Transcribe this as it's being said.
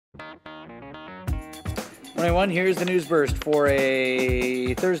21, here's the NewsBurst for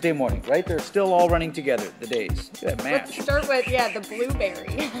a Thursday morning, right? They're still all running together, the days. Look at that match. Let's start with, the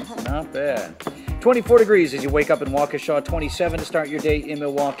blueberry. Not bad. 24 degrees as you wake up in Waukesha, 27 to start your day in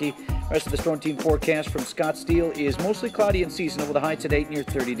Milwaukee. Rest of the Storm Team forecast from Scott Steele is mostly cloudy and seasonal with a high today near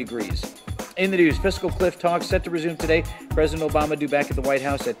 30 degrees. In the news, fiscal cliff talks set to resume today. President Obama due back at the White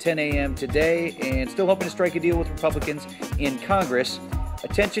House at 10 a.m. today and still hoping to strike a deal with Republicans in Congress.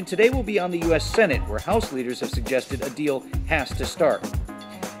 Attention today will be on the U.S. Senate, where House leaders have suggested a deal has to start.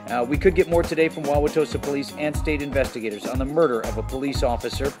 We could get more today from Wauwatosa Police and state investigators on the murder of a police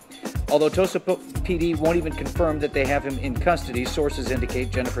officer. Although Tosa PD won't even confirm that they have him in custody, sources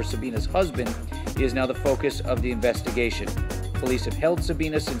indicate Jennifer Sabina's husband is now the focus of the investigation. Police have held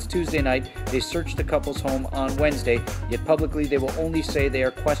Sabina since Tuesday night. They searched the couple's home on Wednesday, yet publicly they will only say they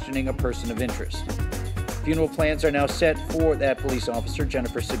are questioning a person of interest. Funeral plans are now set for that police officer,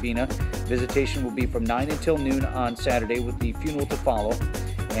 Jennifer Sabina. Visitation will be from 9 until noon on Saturday with the funeral to follow,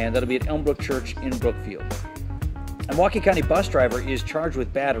 and that'll be at Elmbrook Church in Brookfield. A Milwaukee County bus driver is charged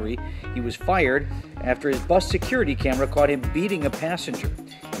with battery. He was fired after his bus security camera caught him beating a passenger.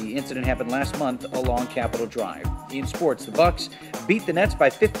 The incident happened last month along Capitol Drive. In sports, the Bucks beat the Nets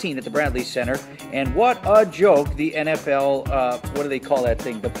by 15 at the Bradley Center, and what a joke the NFL, what do they call that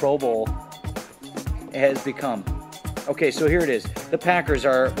thing, the Pro Bowl, has become. Okay, so here it is. The Packers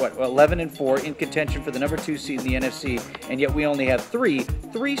are, 11-4 in contention for the number 2 seed in the NFC, and yet we only have three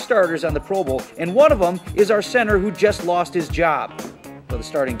starters on the Pro Bowl, and one of them is our center who just lost his job. Well, the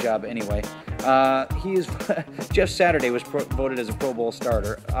starting job anyway. Jeff Saturday was voted as a Pro Bowl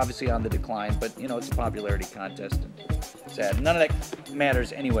starter, obviously on the decline, but it's a popularity contest. And sad. None of that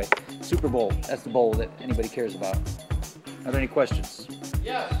matters anyway. Super Bowl, that's the bowl that anybody cares about. Are there any questions?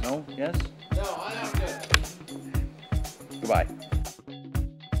 Yes. No? Yes? No, I am good. Goodbye.